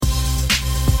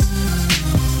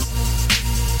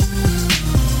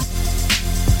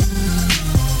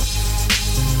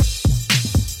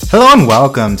Hello and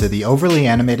welcome to the Overly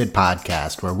Animated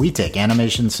Podcast, where we take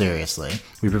animation seriously.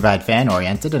 We provide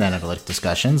fan-oriented and analytic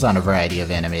discussions on a variety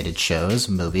of animated shows,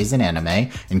 movies, and anime,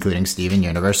 including Steven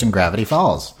Universe and Gravity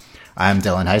Falls. I'm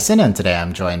Dylan Heisen, and today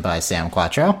I'm joined by Sam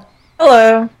Quattro.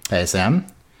 Hello. Hey, Sam.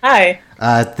 Hi.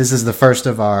 This is the first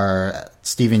of our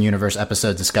Steven Universe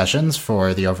episode discussions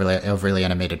for the Overly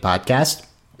Animated Podcast.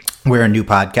 We're a new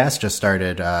podcast, just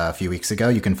started a few weeks ago.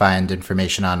 You can find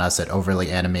information on us at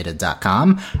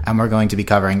overlyanimated.com, and we're going to be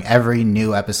covering every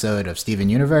new episode of Steven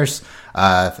Universe,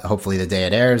 hopefully the day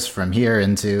it airs, from here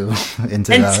into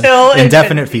the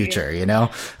indefinite future, you know?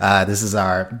 This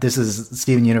is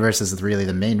Steven Universe is really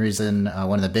the main reason,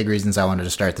 one of the big reasons I wanted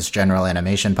to start this general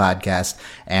animation podcast,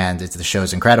 and the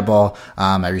show's incredible.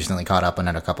 I recently caught up on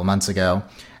it a couple months ago,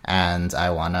 and I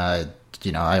want to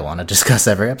discuss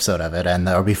every episode of it, and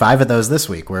there will be 5 of those this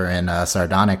week. We're in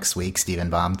Sardonyx week,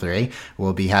 Steven Bomb 3.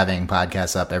 We'll be having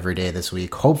podcasts up every day this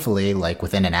week, hopefully like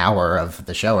within an hour of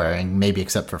the show airing, maybe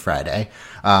except for Friday.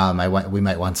 We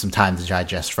might want some time to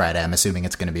digest Friday. I'm assuming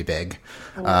it's going to be big,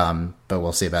 but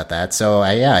we'll see about that. So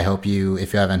I hope you,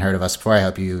 if you haven't heard of us before, I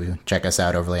hope you check us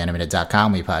out,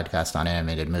 overlyanimated.com. We podcast on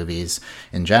animated movies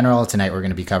in general. Tonight we're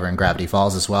going to be covering Gravity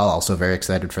Falls as well. Also very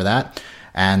excited for that.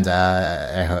 And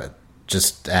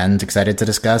excited to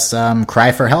discuss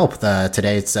Cry for Help,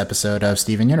 today's episode of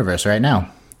Steven Universe right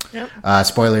now. Yep.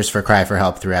 Spoilers for Cry for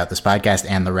Help throughout this podcast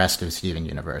and the rest of Steven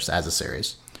Universe as a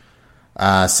series.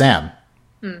 Sam,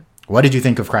 what did you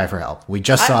think of Cry for Help? We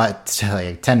just saw it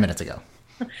like 10 minutes ago.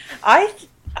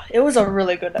 It was a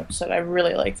really good episode. I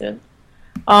really liked it.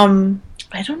 I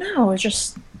don't know. It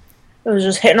was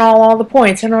just hitting all the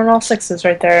points, hitting on all sixes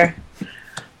right there.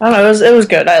 I don't know. It was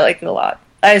good. I liked it a lot.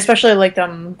 I especially liked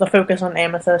the focus on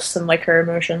Amethyst and like her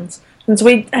emotions, since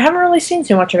we haven't really seen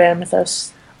too much of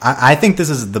Amethyst. I think this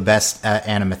is the best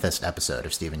Amethyst episode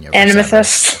of Steven Universe.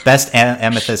 Amethyst. Best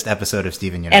Amethyst episode of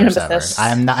Steven Universe Amethyst.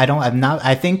 ever.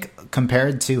 I think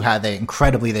compared to how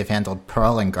they've handled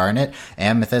Pearl and Garnet,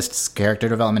 Amethyst's character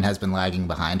development has been lagging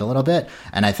behind a little bit.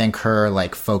 And I think her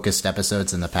like focused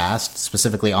episodes in the past,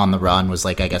 specifically On the Run, was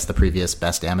like, I guess, the previous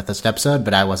best Amethyst episode,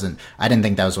 but I didn't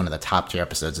think that was one of the top tier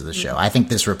episodes of the show. I think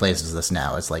this replaces this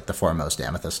now as like the foremost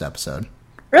Amethyst episode.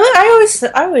 Really?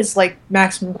 I always like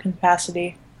Maximum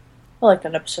Capacity. I like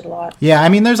that episode a lot. Yeah, I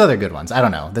mean, there's other good ones. I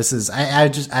don't know. This is I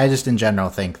just in general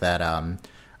think that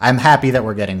I'm happy that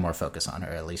we're getting more focus on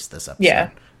her, at least this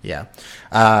episode. Yeah.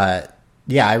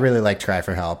 I really liked Cry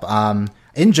for Help.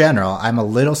 In general, I'm a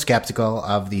little skeptical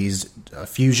of these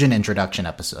fusion introduction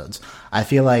episodes. I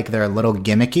feel like they're a little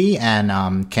gimmicky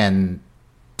and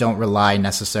don't rely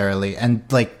necessarily, and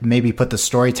like maybe put the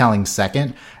storytelling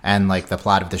second and like the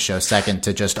plot of the show second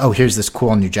to just, here's this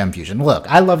cool new gem fusion. Look,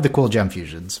 I love the cool gem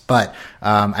fusions, but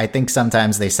I think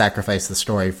sometimes they sacrifice the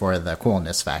story for the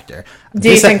coolness factor. Do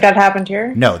you think that happened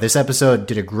here? No, this episode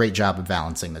did a great job of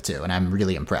balancing the two, and I'm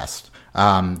really impressed.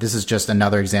 This is just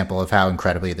another example of how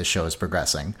incredibly the show is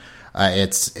progressing.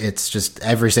 It's just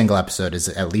every single episode is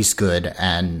at least good,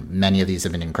 and many of these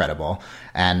have been incredible.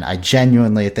 And I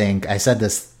genuinely think, I said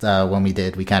this when we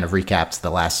kind of recapped the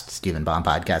last Steven Bomb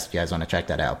podcast, if you guys want to check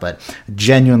that out, but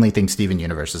genuinely think Steven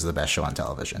Universe is the best show on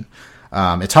television.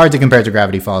 It's hard to compare to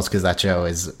Gravity Falls because that show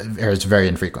airs very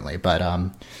infrequently, but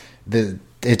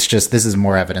it's just, this is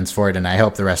more evidence for it, and I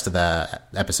hope the rest of the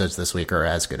episodes this week are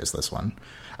as good as this one.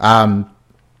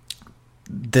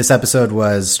 This episode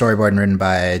was storyboard and written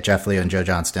by Jeff Leo and Joe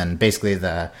Johnston. Basically,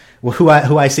 who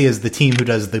I see as the team who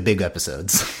does the big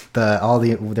episodes. They're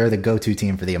the go-to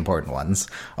team for the important ones.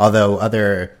 Although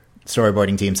other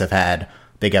storyboarding teams have had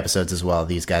big episodes as well,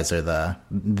 these guys are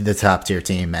the top tier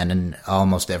team, and in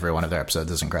almost every one of their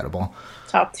episodes is incredible.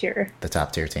 Top tier. The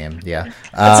top tier team, yeah.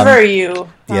 That's very you.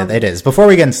 Yeah, it is. Before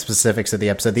we get into specifics of the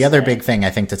episode, the other big thing I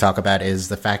think to talk about is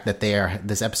the fact that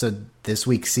this episode this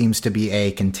week seems to be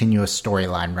a continuous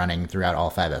storyline running throughout all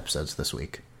 5 episodes this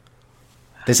week.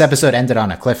 This episode ended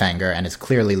on a cliffhanger and is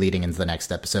clearly leading into the next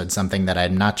episode, something that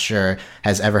I'm not sure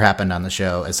has ever happened on the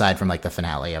show, aside from like the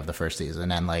finale of the first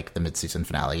season and like the mid-season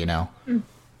finale, you know?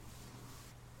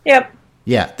 Yep.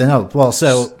 Yeah.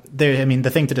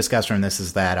 The thing to discuss from this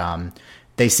is that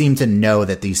they seem to know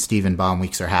that these Steven Bomb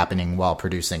weeks are happening while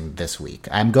producing this week.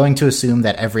 I'm going to assume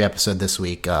that every episode this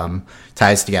week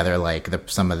ties together like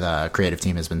some of the creative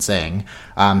team has been saying.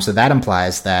 So that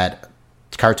implies that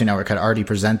Cartoon Network had already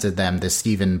presented them this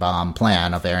Steven Bomb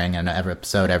plan of airing an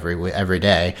episode every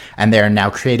day, and they're now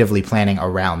creatively planning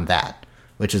around that,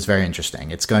 which is very interesting.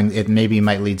 It maybe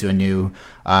might lead to a new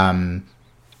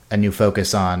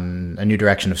focus on a new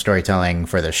direction of storytelling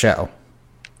for the show.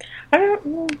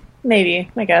 Maybe,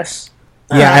 I guess.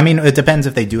 Yeah, I mean, it depends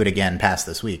if they do it again past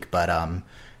this week, but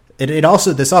It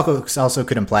also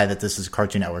could imply that this is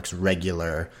Cartoon Network's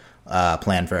regular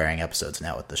plan for airing episodes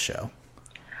now with the show.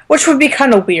 Which would be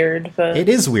kind of weird, but it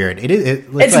is weird.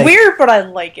 It's like, weird, but I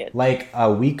like it. Like a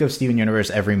week of Steven Universe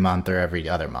every month or every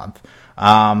other month.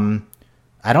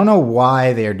 I don't know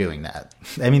why they are doing that.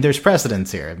 I mean, there's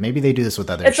precedence here. Maybe they do this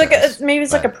with other shows.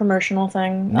 Like a promotional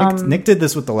thing. Nick did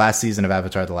this with the last season of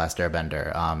Avatar: The Last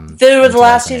Airbender. Did it with the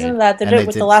last season of that. They did it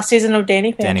with the last season of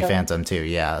Danny Phantom. Danny Phantom too,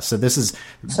 yeah. So this is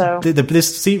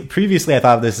previously I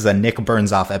thought this is a Nick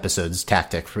burns off episodes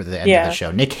tactic for the end of the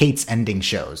show. Nick hates ending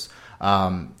shows.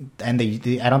 And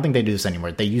I don't think they do this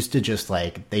anymore. They used to just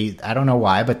I don't know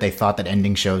why, but they thought that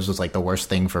ending shows was like the worst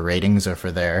thing for ratings or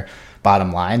for their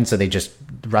bottom line, so they just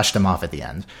rushed them off at the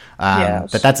end.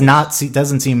 But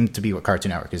doesn't seem to be what Cartoon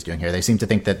Network is doing here. They seem to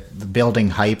think that building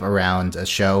hype around a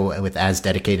show with as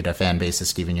dedicated a fan base as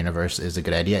Steven Universe is a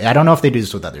good idea. I don't know if they do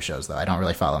this with other shows though. I don't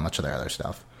really follow much of their other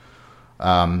stuff.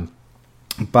 But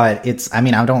I'm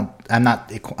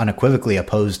not unequivocally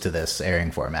opposed to this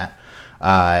airing format.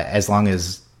 As long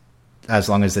as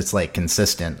it's like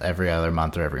consistent every other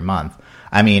month or every month.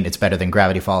 I mean, it's better than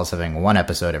Gravity Falls having one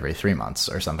episode every 3 months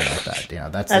or something like that. You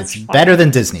know, it's better than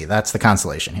Disney. That's the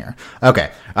consolation here.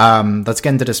 Okay, let's get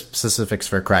into the specifics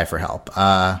for Cry for Help.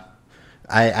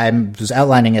 I'm just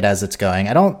outlining it as it's going.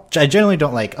 I generally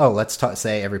don't like, let's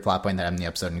say every plot point that I'm in the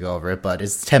episode and go over it, but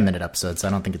it's a 10-minute episode, so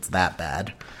I don't think it's that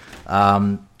bad.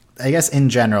 I guess in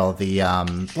general,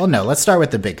 let's start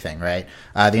with the big thing, right?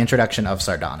 The introduction of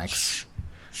Sardonyx,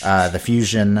 the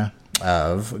fusion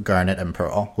of Garnet and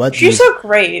Pearl. She's so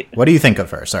great. What do you think of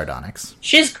her, Sardonyx?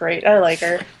 She's great. I like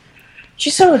her.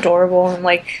 She's so adorable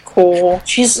and cool.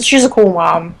 She's a cool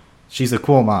mom. She's a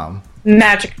cool mom.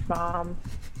 Magic mom.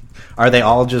 Are they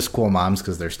all just cool moms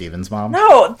because they're Steven's mom?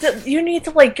 No, you need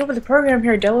to get with the program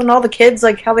here, Dylan. All the kids,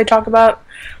 how they talk about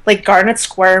Garnet's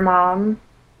square mom.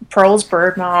 Pearl's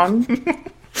bird mom. Get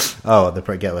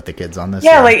with the kids on this.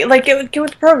 Yeah, get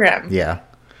with the program. Yeah.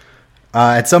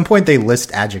 At some point, they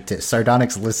list adjectives.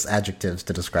 Sardonyx lists adjectives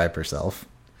to describe herself.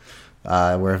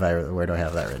 Where do I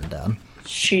have that written down?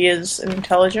 She is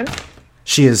intelligent.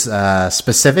 She is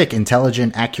specific,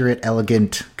 intelligent, accurate,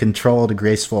 elegant, controlled,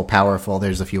 graceful, powerful.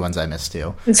 There's a few ones I missed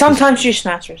too. And sometimes she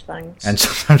smashes things.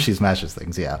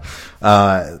 Yeah.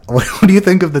 What do you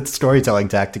think of the storytelling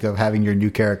tactic of having your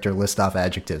new character list off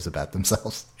adjectives about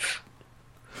themselves?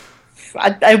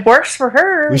 It works for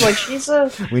her. She's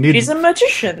a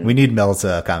magician. We need Mel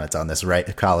to comment on this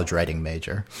college writing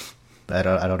major. I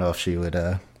don't know if she would...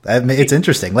 it's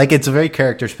interesting. It's a very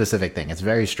character-specific thing. It's a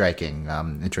very striking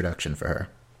introduction for her.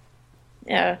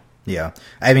 Yeah. Yeah.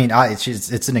 I mean,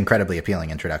 it's an incredibly appealing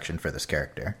introduction for this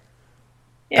character.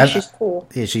 Yeah, she's cool.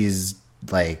 She's,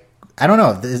 I don't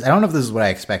know. I don't know if this is what I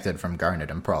expected from Garnet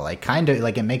and Pearl.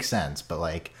 It makes sense,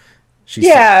 but, she's...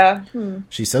 Yeah.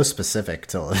 She's so specific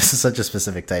to... This is such a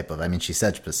specific type of... I mean, she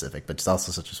said specific, but she's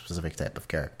also such a specific type of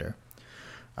character.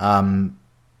 What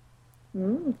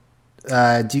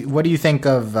do you think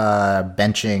of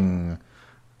benching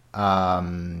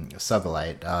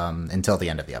Sugilite until the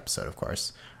end of the episode, of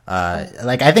course?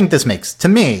 I think this makes... To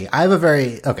me, I have a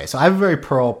very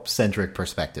Pearl-centric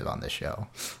perspective on this show.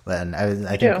 And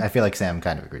I feel like Sam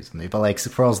kind of agrees with me. But,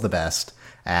 Pearl's the best,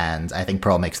 and I think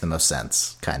Pearl makes the most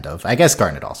sense, kind of. I guess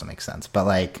Garnet also makes sense, but,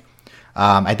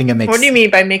 I think it makes... What do you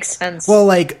mean by makes sense? Well,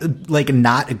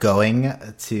 not going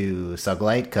to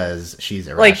Sugilite because she's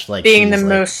irrational. Being the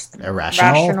most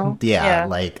irrational. Yeah,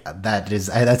 that is...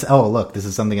 That's... Oh, look, this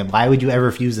is something... Why would you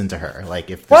ever fuse into her?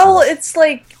 It's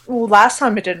last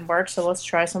time it didn't work, so let's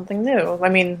try something new. I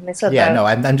mean, they said that. Yeah, no,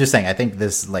 I'm just saying, I think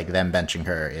this, them benching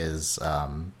her is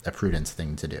a prudent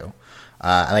thing to do.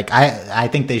 I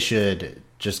think they should...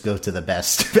 just go to the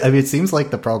best. I mean, it seems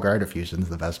like the Pearl Garnet fusion is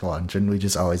the best one. Shouldn't we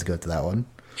just always go to that one?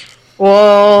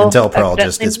 Well, until Pearl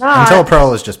is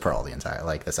just Pearl the entire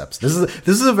this episode.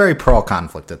 This is a very Pearl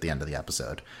conflict at the end of the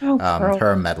episode.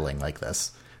 Her meddling like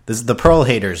this. The Pearl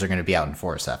haters are going to be out in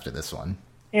force after this one.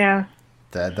 Yeah.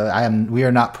 We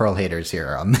are not Pearl haters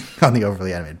here on the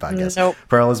Overly Animated podcast. Nope.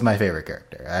 Pearl is my favorite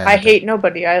character. I hate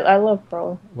nobody. I love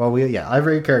Pearl. Well,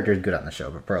 every character is good on the show,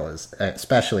 but Pearl is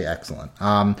especially excellent.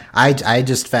 I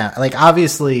just found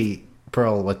obviously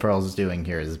what Pearl is doing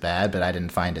here is bad, but I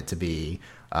didn't find it to be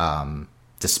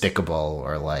despicable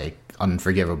or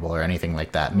unforgivable or anything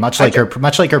like that. Much like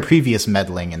her previous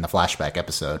meddling in the flashback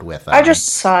episode with. I just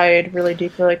sighed really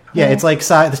deeply. Pearl. Yeah, it's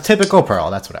the typical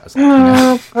Pearl. That's what I was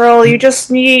thinking. Pearl,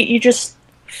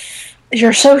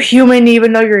 you're so human,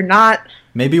 even though you're not.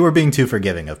 Maybe we're being too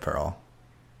forgiving of Pearl.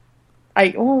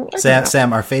 I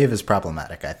Sam, our fave is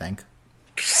problematic, I think.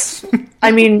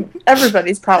 I mean,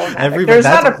 everybody's problematic. There's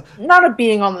not a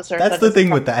being on this earth. That's the thing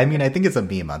with that. I mean, I think it's a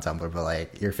meme on Tumblr, but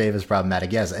like, your fave is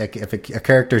problematic. Yes, if a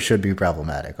character should be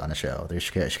problematic on a show, their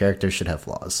characters should have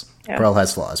flaws. Yeah. Pearl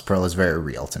has flaws. Pearl is very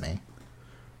real to me.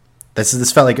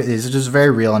 This felt like it's just very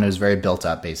real, and it was very built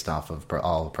up based off of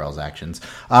all of Pearl's actions.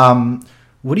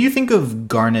 What do you think of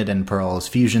Garnet and Pearl's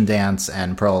fusion dance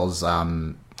and Pearl's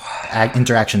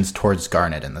interactions towards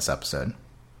Garnet in this episode?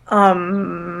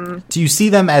 Do you see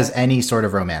them as any sort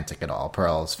of romantic at all?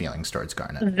 Pearl's feelings towards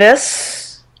Garnet.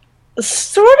 This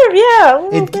sort of, yeah, a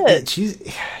little bit.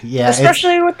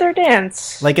 Especially with their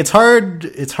dance. Like, it's hard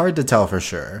to tell for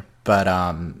sure, but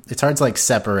it's hard to like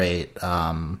separate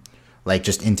like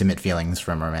just intimate feelings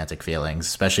from romantic feelings,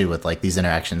 especially with like these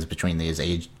interactions between these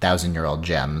 1,000-year-old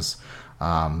gems.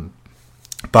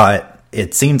 But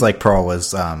it seems like Pearl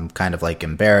was kind of like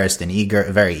embarrassed and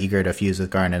very eager to fuse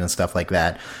with Garnet and stuff like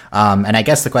that. And I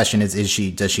guess the question is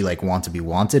does she like want to be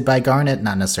wanted by Garnet?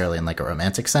 Not necessarily in like a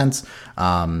romantic sense.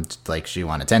 Like, she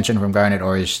want attention from Garnet,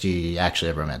 or is she actually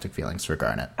have romantic feelings for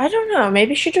Garnet? I don't know.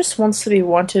 Maybe she just wants to be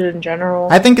wanted in general.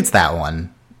 I think it's that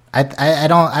one. I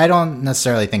don't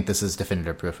necessarily think this is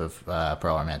definitive proof of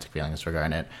Pearl romantic feelings for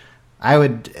Garnet. I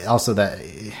would also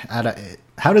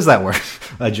how does that work?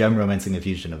 A gem romancing a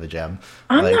fusion of a gem.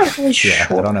 I'm not really sure. Yeah,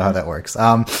 I don't know how that works.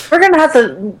 We're gonna have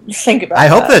to think about. I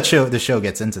hope that the show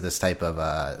gets into this type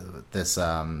of this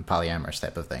polyamorous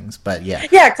type of things. But yeah,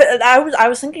 yeah. I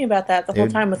was thinking about that the whole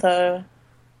time with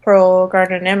Pearl,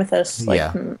 Garnet, and Amethyst. Like,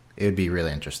 yeah, it would be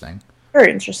really interesting. Very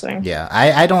interesting. Yeah,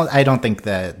 I don't think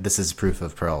that this is proof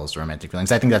of Pearl's romantic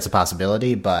feelings. I think that's a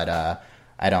possibility, but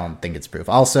I don't think it's proof.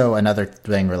 Also, another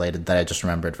thing related that I just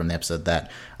remembered from the episode that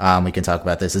we can talk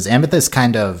about this is Amethyst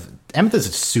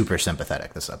is super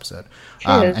sympathetic this episode.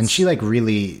 And she like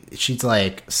she's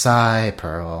like, sigh,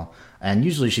 Pearl. And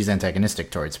usually she's antagonistic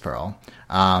towards Pearl.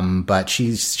 But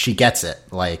she gets it.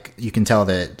 Like, you can tell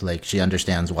that like she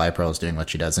understands why Pearl's doing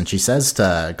what she does. And she says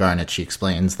to Garnet, she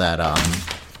explains that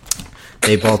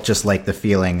they both just like the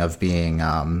feeling of being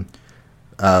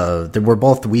that we're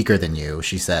both weaker than you,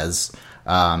 she says.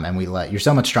 And you're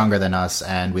so much stronger than us,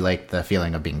 and we like the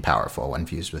feeling of being powerful when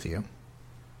fused with you.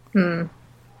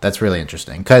 That's really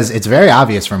interesting, because it's very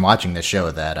obvious from watching this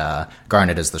show that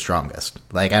Garnet is the strongest.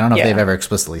 Like, I don't know if they've ever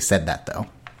explicitly said that, though.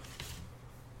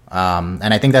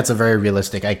 And I think that's a very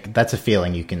realistic, that's a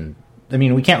feeling you can, I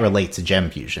mean, we can't relate to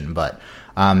gem fusion, but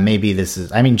maybe this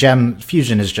is, I mean, gem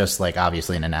fusion is just like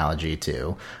obviously an analogy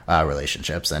to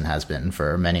relationships, and has been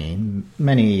for many,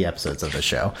 many episodes of the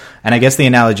show. And I guess the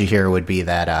analogy here would be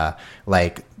that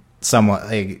like somewhat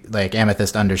like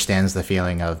Amethyst understands the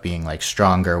feeling of being like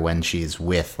stronger when she's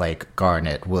with like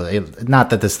Garnet. Well, not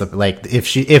that this like if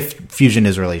fusion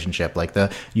is a relationship, like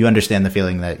you understand the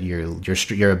feeling that you're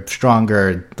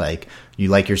stronger, like you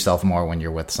like yourself more when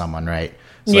you're with someone, right?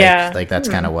 So yeah, like that's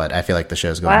kind of what I feel like the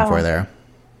show's going for there.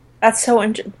 That's so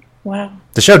interesting. Wow.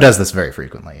 The show does this very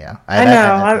frequently, yeah. I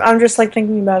know. I'm just like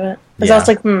thinking about it. Because I was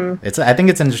like, I think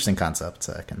it's an interesting concept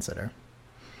to consider.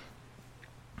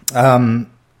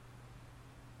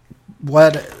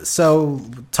 So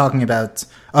talking about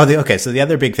so the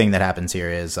other big thing that happens here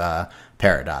is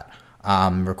Peridot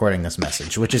recording this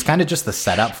message, which is kind of just the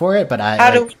setup for it, but how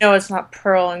do we know it's not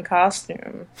Pearl in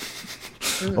costume?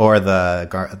 Or the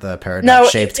Peridot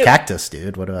shaped cactus,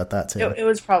 dude. What about that too? It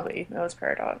was Peridot. No,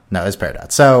 it was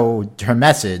Peridot. So her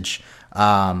message,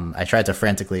 I tried to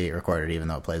frantically record it, even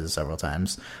though it plays it several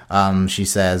times. She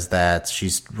says that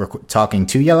she's talking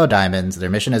to Yellow Diamonds. Their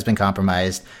mission has been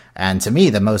compromised. And to me,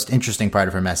 the most interesting part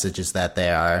of her message is that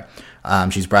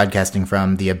she's broadcasting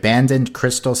from the abandoned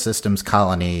Crystal Systems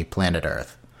colony, planet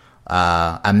Earth.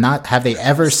 Have they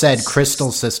ever said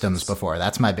Crystal Systems before?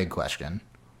 That's my big question.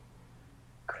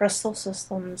 Crystal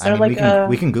Systems. I mean,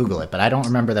 we can Google it, but I don't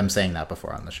remember them saying that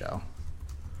before on the show.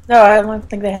 No, I don't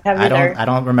think they have either. I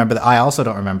don't remember. I also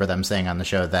don't remember them saying on the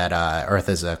show that Earth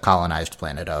is a colonized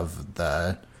planet of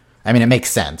the. I mean, it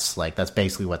makes sense. Like, that's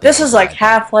basically what. This is like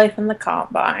Half-Life in the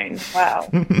Combine. Wow.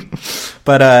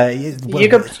 But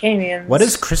Yucatanians. What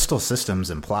does Crystal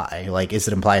Systems imply? Like, is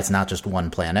it imply it's not just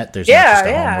one planet? There's not just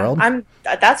a home world.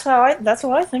 That's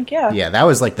what I think. Yeah. Yeah, that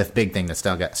was like the big thing that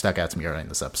stuck out to me early in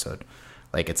this episode.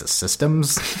 Like, it's a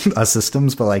systems,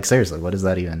 but like, seriously, what is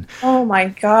that even? Oh my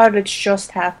god, it's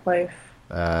just Half-Life.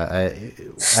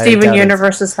 Steven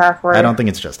Universe is Half-Life. I don't think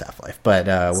it's just Half-Life, but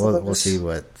we'll see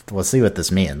what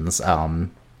this means.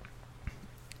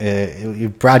 You're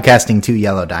broadcasting to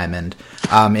Yellow Diamond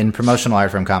in promotional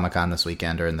art from Comic-Con this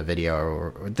weekend, or in the video,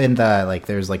 or then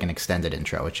there's like an extended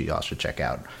intro which you all should check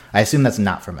out. I assume that's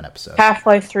not from an episode.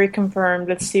 Half-Life 3 confirmed.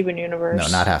 It's Steven Universe. No,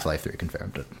 not Half-Life 3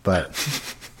 confirmed, but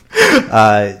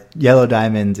Yellow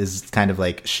Diamond is kind of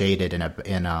like shaded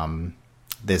in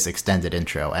this extended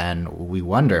intro, and we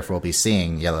wonder if we'll be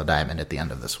seeing Yellow Diamond at the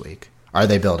end of this week. Are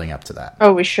they building up to that?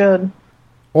 Oh, we should.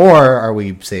 Or are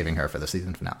we saving her for the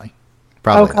season finale?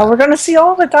 Probably. Okay, we're gonna see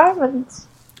all the diamonds.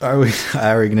 Are we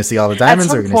going to see all the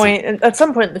diamonds? At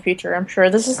some point in the future, I'm sure.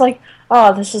 This is like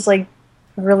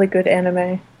really good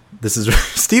anime. This is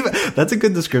Steven. That's a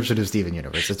good description of Steven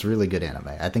Universe. It's really good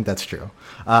anime. I think that's true.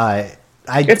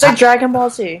 It's like Dragon Ball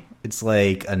Z. It's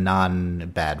like a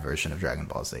non-bad version of Dragon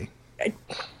Ball Z.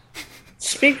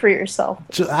 Speak for yourself.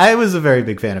 I was a very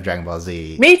big fan of Dragon Ball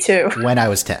Z. Me too. When I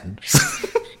was 10.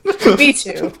 Me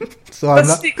too. So I'm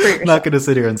not going to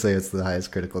sit here and say it's the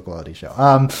highest critical quality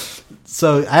show.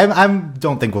 So I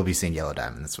don't think we'll be seeing Yellow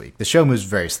Diamond this week. The show moves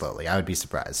very slowly. I would be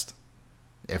surprised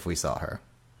if we saw her.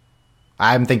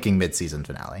 I'm thinking mid-season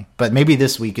finale. But maybe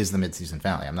this week is the mid-season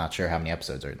finale. I'm not sure how many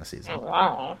episodes are in the season.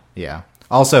 Wow. Yeah.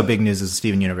 Also, big news is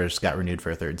Steven Universe got renewed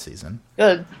for a third season.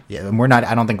 Good. Yeah, and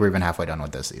I don't think we're even halfway done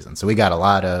with this season. So we got a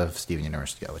lot of Steven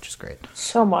Universe to go, which is great.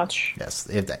 So much. Yes.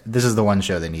 This is the one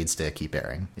show that needs to keep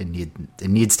airing. It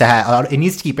needs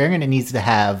to keep airing, and it needs to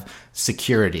have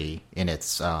security in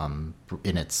its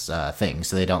thing,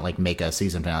 so they don't like make a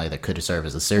season finale that could serve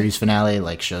as a series finale.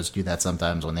 Like shows do that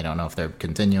sometimes when they don't know if they're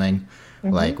continuing.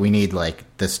 Mm-hmm. Like we need like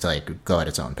this to like go at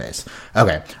its own pace.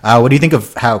 Okay, what do you think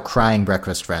of how Crying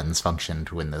Breakfast Friends functioned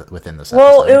within this episode?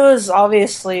 Well, it was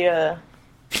obviously an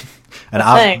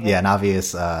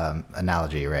obvious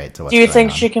analogy, right? To what's do you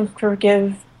think on. she can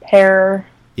forgive Pear?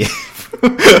 Yeah,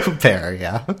 Pear.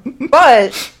 Yeah,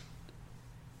 but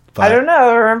I don't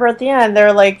know. Remember at the end,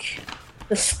 they're like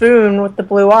the spoon with the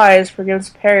blue eyes forgives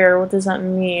Pear. What does that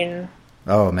mean?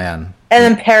 Oh man! And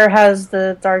then Pear has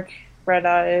the dark red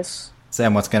eyes.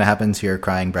 Sam, what's going to happen to your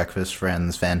Crying Breakfast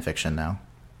Friends fan fiction now?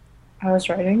 I was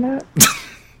writing that.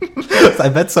 I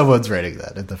bet someone's writing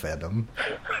that in the fandom.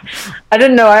 I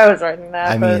didn't know I was writing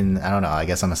that. mean, I don't know. I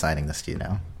guess I'm assigning this to you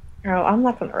now. No, I'm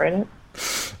not going to write it.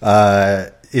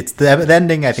 It's the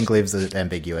ending. I think leaves it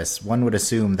ambiguous. One would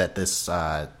assume that this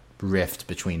rift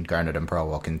between Garnet and Pearl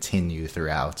will continue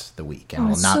throughout the week and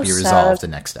will not be resolved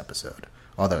in next episode.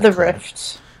 Although the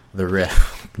rift. The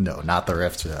Rift. No, not the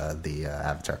Rift, the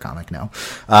Avatar comic, no.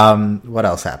 What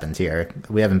else happened here?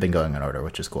 We haven't been going in order,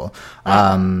 which is cool.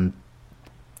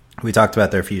 We talked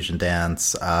about their fusion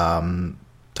dance.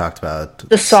 Talked about...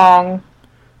 the song.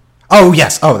 Oh,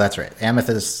 yes. Oh, that's right.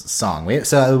 Amethyst's song.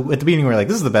 So at the beginning, we were like,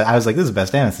 this is the best. I was like, this is the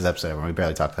best Amethyst episode, when we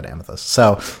barely talked about Amethyst.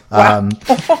 So...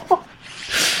 Amethyst.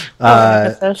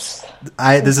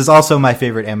 This is also my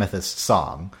favorite Amethyst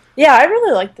song. Yeah, I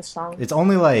really like this song. It's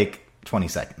only like 20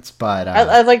 seconds, but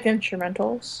I like the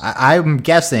instrumentals. I'm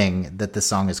guessing that the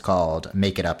song is called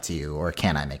 "Make It Up to You" or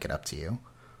 "Can I Make It Up to You."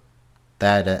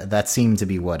 That seemed to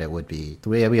be what it would be.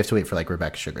 We have to wait for like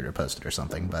Rebecca Sugar to post it or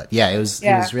something, but yeah, it was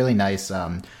really nice.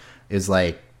 It was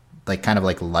like kind of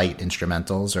like light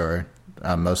instrumentals or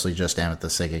mostly just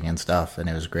Amethyst singing and stuff, and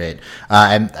it was great.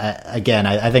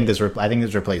 I think this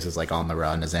replaces like "On the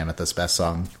Run" as Amethyst's best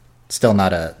song. Still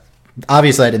not a.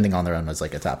 Obviously, I didn't think "On the Run" was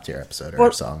like a top tier episode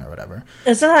or song or whatever.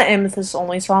 Isn't that Amethyst's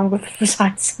only song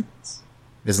besides?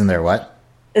 Isn't there what?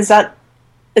 Isn't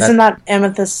that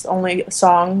Amethyst's only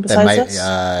song besides this?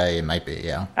 It might be,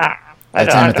 yeah.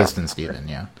 It's Amethyst and Steven,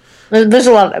 yeah. There's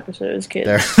a lot of episodes, kids.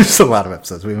 There's a lot of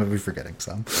episodes. We might be forgetting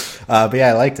some. But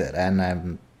yeah, I liked it, and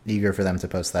I'm eager for them to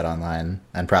post that online,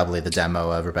 and probably the demo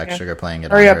of Rebecca Sugar playing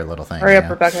it on her little thing. Hurry up,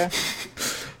 Rebecca.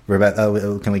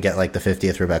 Can we get like the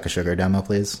 50th Rebecca Sugar demo,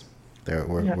 please?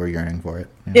 We're yearning for it.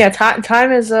 Yeah,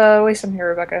 time is wasting here,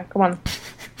 Rebecca. Come on.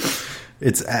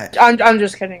 It's. I'm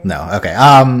just kidding. No, okay.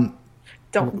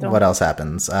 Don't. What else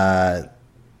happens?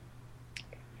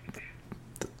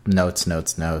 Notes.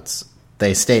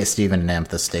 They stay. Steven and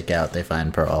Amethyst stake out. They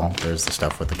find Pearl. There's the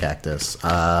stuff with the cactus.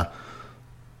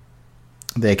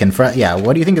 They confront. Yeah.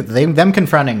 What do you think of them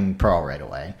confronting Pearl right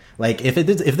away? Like, if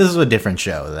this is a different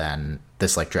show, then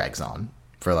this like drags on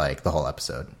for like the whole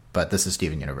episode. But this is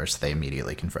Steven Universe. They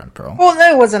immediately confront Pearl. Well,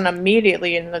 no, it wasn't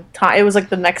immediately in the time. It was like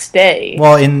the next day.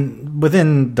 Well,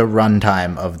 within the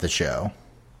runtime of the show.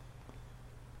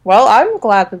 Well, I'm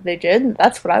glad that they did.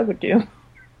 That's what I would do.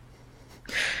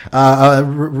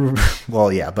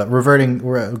 Well, yeah, but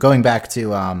going back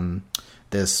to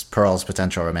this Pearl's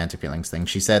potential romantic feelings thing.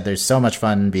 She said, "There's so much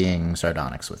fun being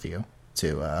sardonyx with you."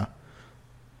 To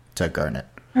Garnet.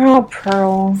 Oh,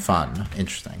 Pearl. Fun.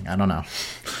 Interesting. I don't know.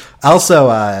 Also,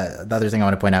 the other thing I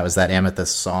want to point out is that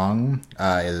Amethyst's song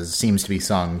seems to be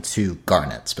sung to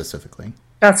Garnet specifically.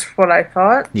 That's what I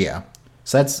thought. Yeah.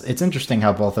 So it's interesting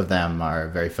how both of them are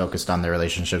very focused on their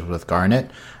relationship with Garnet,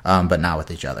 but not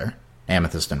with each other.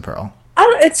 Amethyst and Pearl.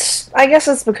 I guess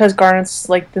it's because Garnet's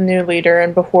like the new leader,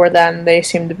 and before then they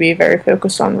seem to be very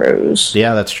focused on Rose.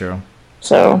 Yeah, that's true.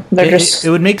 So they're just. It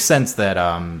would make sense that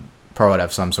Pearl would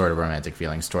have some sort of romantic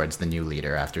feelings towards the new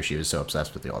leader after she was so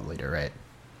obsessed with the old leader, right?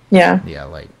 Yeah. Yeah,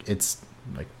 like it's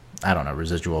like I don't know,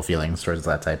 residual feelings towards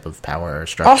that type of power or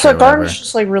structure. Also, Garnet's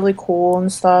just like really cool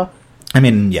and stuff. I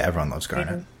mean, yeah, everyone loves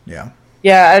Garnet. Yeah.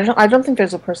 Yeah, I don't think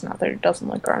there's a person out there who doesn't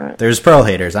like Garnet. There's Pearl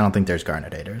haters. I don't think there's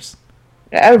Garnet haters.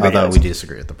 Yeah, everybody Although does. we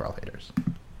disagree with the Pearl haters.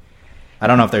 I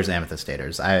don't know if there's Amethyst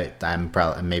haters. I'm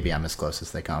probably maybe I'm as close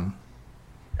as they come.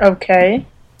 Okay.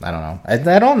 I don't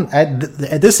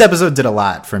know. This episode did a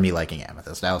lot for me liking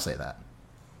Amethyst. I'll say that.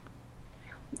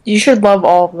 You should love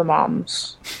all of the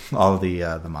moms. All of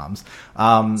the moms.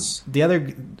 The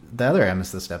other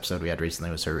Amethyst episode we had recently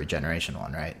was her regeneration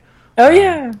one, right? Oh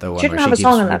yeah. The one She where didn't have a keeps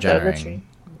song in that though, did she? regenerating.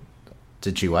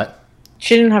 Did she what?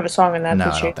 She didn't have a song in that, No,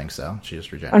 did I she? don't think so. She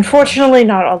just regenerated. Unfortunately,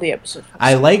 not all the episodes. What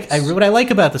I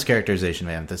like about this characterization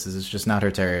of Amethyst is it's just not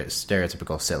her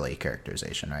stereotypical silly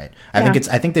characterization, right? I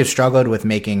think they've struggled with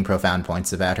making profound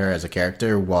points about her as a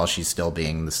character while she's still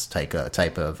being this type of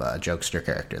jokester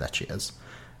character that she is,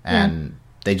 and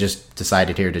they just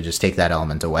decided here to just take that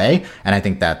element away, and I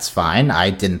think that's fine. I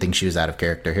didn't think she was out of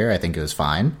character here. I think it was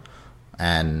fine.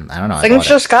 And I don't know. Things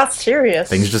just got serious.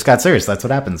 Things just got serious. That's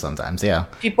what happens sometimes. Yeah.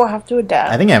 People have to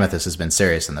adapt. I think Amethyst has been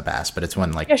serious in the past, but it's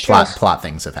when like plot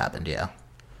things have happened. Yeah.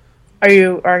 Are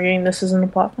you arguing this isn't a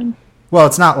plot thing? Well,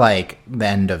 it's not like the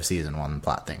end of season 1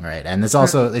 plot thing, right? And it's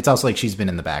also like she's been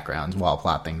in the background while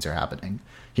plot things are happening.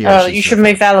 You should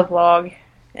make that a vlog.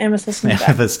 Amethyst in the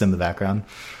Amethyst in the background.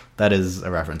 That is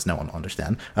a reference no one will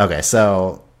understand. Okay,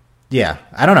 so yeah,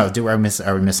 I don't know. Are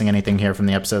we missing anything here from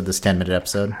the episode? This 10-minute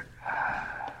episode.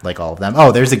 Like all of them.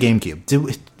 Oh, there's a GameCube.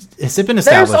 Has it been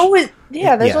established? There's always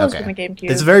been a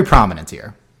GameCube. It's very prominent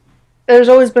here. There's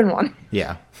always been one.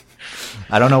 Yeah.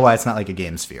 I don't know why it's not like a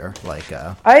Game Sphere. Like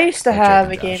I used to have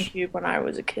a GameCube when I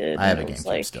was a kid. I have a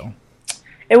GameCube still.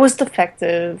 It was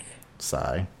defective.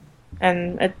 Sigh.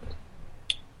 And it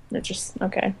just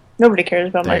okay. Nobody cares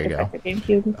about my defective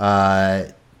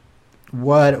GameCube.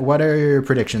 What are your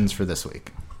predictions for this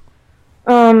week?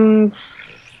 I don't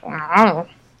know.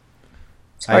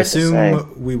 I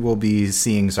assume we will be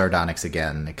seeing Sardonyx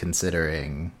again,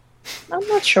 considering... I'm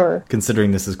not sure.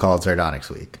 Considering this is called Sardonyx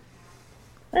Week.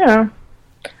 Yeah.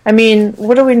 I mean,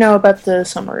 what do we know about the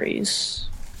summaries?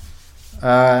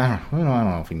 I don't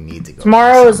know if we need to go.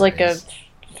 Tomorrow is like a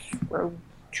road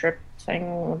trip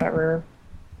thing, whatever.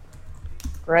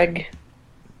 Greg.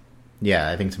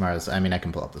 Yeah, I think tomorrow's... I mean, I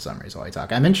can pull up the summaries while I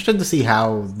talk. I'm interested to see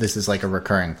how this is like a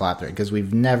recurring plot thread, because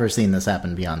we've never seen this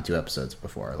happen beyond 2 episodes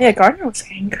before. Yeah, Gardner was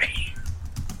angry.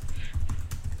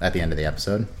 At the end of the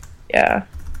episode? Yeah.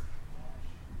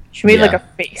 She made like a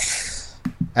face.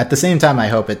 At the same time, I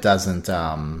hope it doesn't...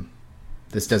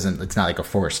 it's not like a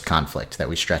forced conflict that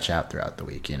we stretch out throughout the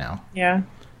week, you know? Yeah.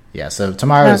 Yeah, so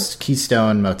tomorrow's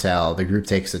Keystone Motel. The group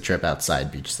takes a trip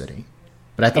outside Beach City.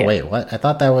 But I thought, wait, what? I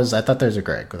thought there's a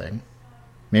Greg thing.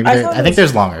 Maybe I think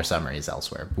there's longer summaries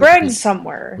elsewhere. Greg's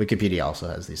somewhere. Wikipedia also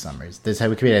has these summaries.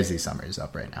 Wikipedia has these summaries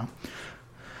up right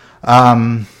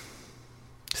now.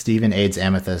 Stephen aids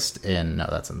Amethyst in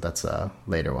that's a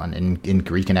later one in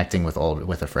reconnecting with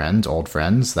old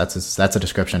friends. That's a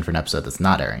description for an episode that's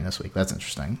not airing this week. That's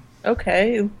interesting.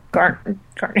 Okay, Garnet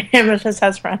Amethyst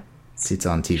has friends. It's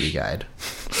on TV Guide.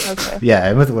 Okay.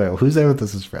 Yeah, who's there with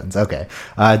his friends? Okay.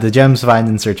 The gems find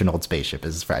and search an old spaceship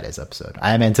is Friday's episode.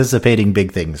 I am anticipating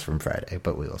big things from Friday,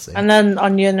 but we will see. And then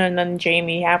Onion and then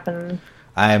Jamie happen.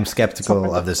 I am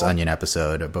skeptical of this Onion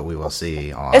episode, but we will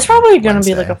see on It's probably going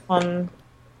to Wednesday. be like a fun.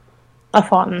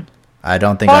 I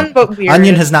don't think but weird.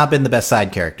 Onion has not been the best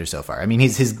side character so far. I mean,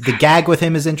 the gag with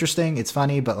him is interesting. It's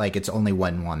funny, but like it's only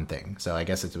one thing. So I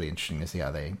guess it'll be interesting to see how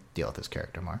they deal with this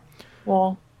character more.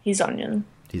 Well, he's Onion.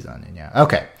 He's Onion, yeah.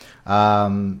 Okay.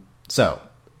 So,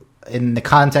 in the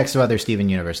context of other Steven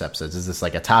Universe episodes, is this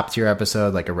like a top tier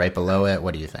episode, like a right below it?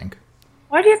 What do you think?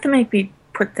 Why do you have to make me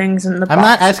put things in the box? I'm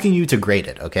not asking you to grade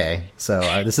it, okay? So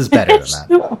this is better than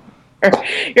that.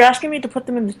 You're asking me to put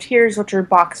them in the tiers, which are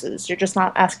boxes. You're just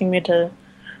not asking me to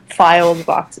file the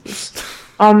boxes.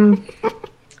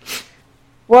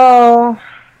 Well,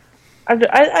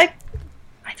 I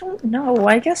don't know.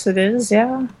 I guess it is,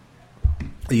 yeah.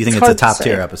 You think it's a top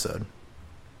tier episode?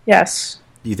 Yes.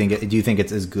 Do you think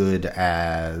it's as good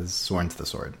as Sworn to the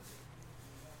Sword?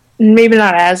 Maybe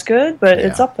not as good, but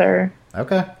it's up there.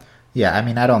 Okay. Yeah, I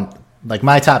mean, I don't... Like,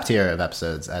 my top tier of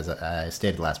episodes, as I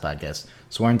stated last podcast,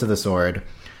 Sworn to the Sword,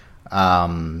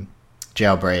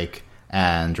 Jailbreak,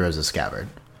 and Rose's Scabbard.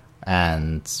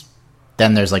 And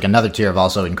then there's like another tier of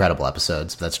also incredible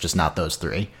episodes. That's just not those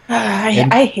three.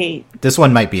 I hate This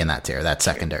one might be in that tier, that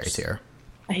secondary tier.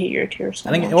 I hate your tier so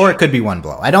I think, much. or it could be one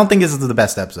below. I don't think this is the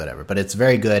best episode ever, but it's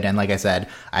very good. And like I said,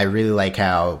 I really like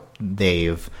how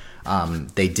they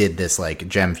did this like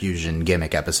gem fusion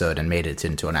gimmick episode and made it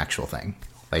into an actual thing,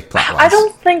 like plot-wise. I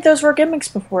don't think those were gimmicks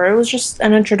before. It was just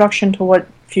an introduction to what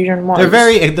fusion was.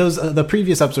 The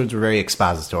previous episodes were very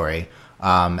expository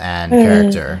and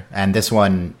character, and this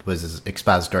one was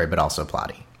expository but also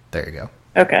plotty. There you go.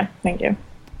 Okay, thank you.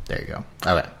 There you go.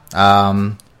 Okay.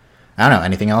 I don't know.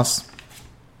 Anything else?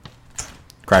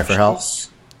 Cry for help?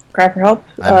 Cry for help?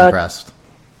 I'm impressed.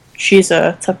 She's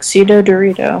a tuxedo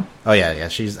Dorito. Oh, yeah.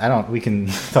 We can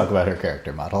talk about her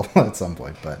character model at some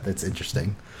point, but it's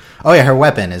interesting. Oh, yeah, her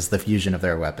weapon is the fusion of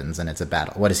their weapons, and it's a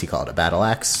battle. What does he call it? A battle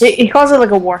axe? He calls it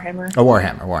like a warhammer. A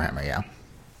warhammer, yeah.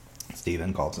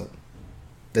 Steven calls it.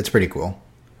 It's pretty cool.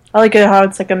 I like it how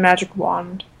it's like a magic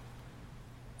wand.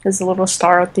 There's a little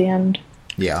star at the end.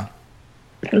 Yeah.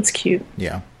 It's cute.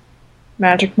 Yeah.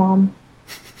 Magic mom.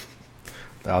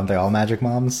 Aren't they all magic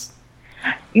moms?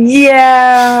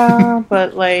 Yeah,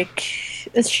 but like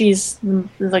she's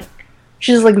like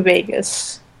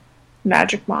Vegas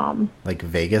magic mom. Like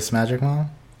Vegas magic mom?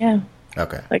 Yeah.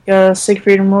 Okay. Like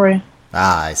Siegfried and Roy.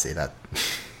 Ah, I see that.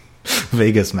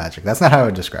 Vegas magic. That's not how I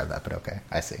would describe that, but okay.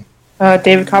 I see.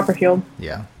 David Copperfield.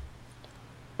 Yeah.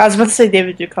 I was about to say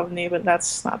David Duchovny, but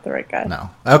that's not the right guy.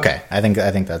 No. Okay. I think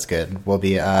that's good. We'll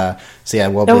be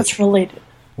it's related.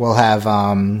 We'll have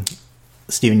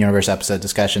Steven Universe episode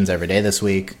discussions every day this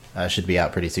week. Should be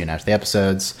out pretty soon after the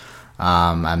episodes.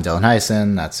 I'm Dylan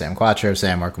Heisen. That's Sam Quattro.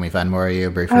 Sam, where can we find more of you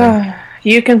briefly?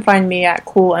 You can find me at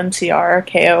CoolMCR,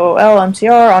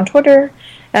 KOOLMCR on Twitter,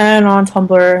 and on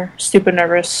Tumblr, Stupid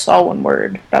Nervous, all one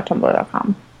word,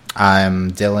 .tumblr.com.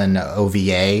 I'm Dylan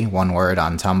OVA, one word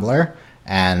on Tumblr,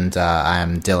 and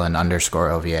I'm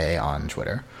Dylan_OVA on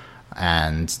Twitter.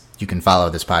 And you can follow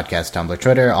this podcast, Tumblr,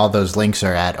 Twitter. All those links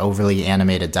are at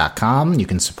overlyanimated.com. You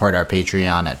can support our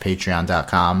Patreon at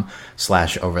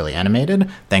patreon.com/overlyanimated.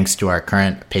 Thanks to our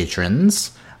current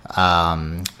patrons,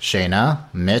 Shayna,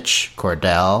 Mitch,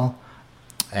 Cordell,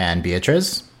 and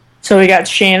Beatrice. So we got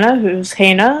Shayna, who's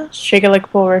Hana, Shake It Like a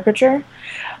Polaroid Picture.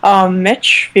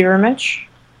 Mitch, Fever Mitch.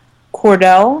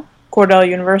 Cordell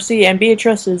University, and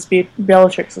Beatrice is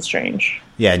Bellatrix Lestrange.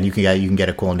 Yeah, and you can get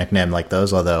a cool nickname like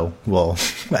those, although, well,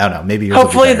 I don't know, maybe yours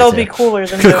hopefully will be cooler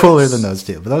than those. Cooler than those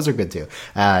too, but those are good too.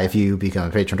 If you become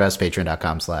a patron to us,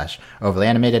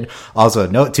 patreon.com/overlyanimated. Also,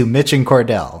 note to Mitch and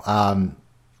Cordell,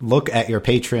 look at your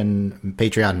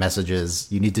Patreon messages.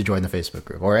 You need to join the Facebook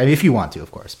group, or if you want to,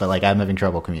 of course. But like, I'm having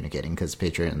trouble communicating because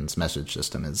Patreon's message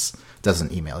system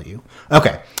doesn't email you.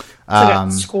 Okay, like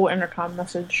a school intercom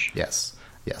message. Yes.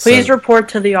 Please report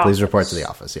to the office. Please report to the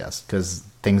office. Yes, because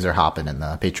things are hopping in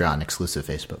the Patreon exclusive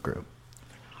Facebook group.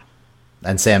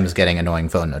 And Sam is getting annoying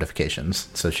phone notifications,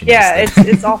 so she. Yeah,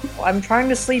 it's awful. I'm trying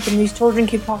to sleep, and these children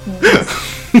keep talking.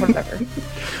 Whatever.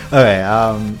 Okay,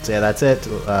 so yeah, that's it.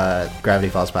 Gravity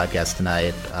Falls podcast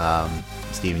tonight.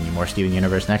 More Steven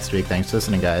Universe next week. Thanks for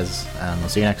listening, guys, and we'll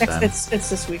see you next time. It's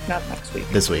this week, not next week.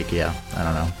 This week, yeah. I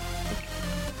don't know.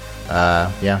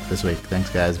 Yeah, this week.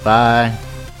 Thanks, guys. Bye.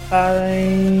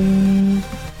 Bye.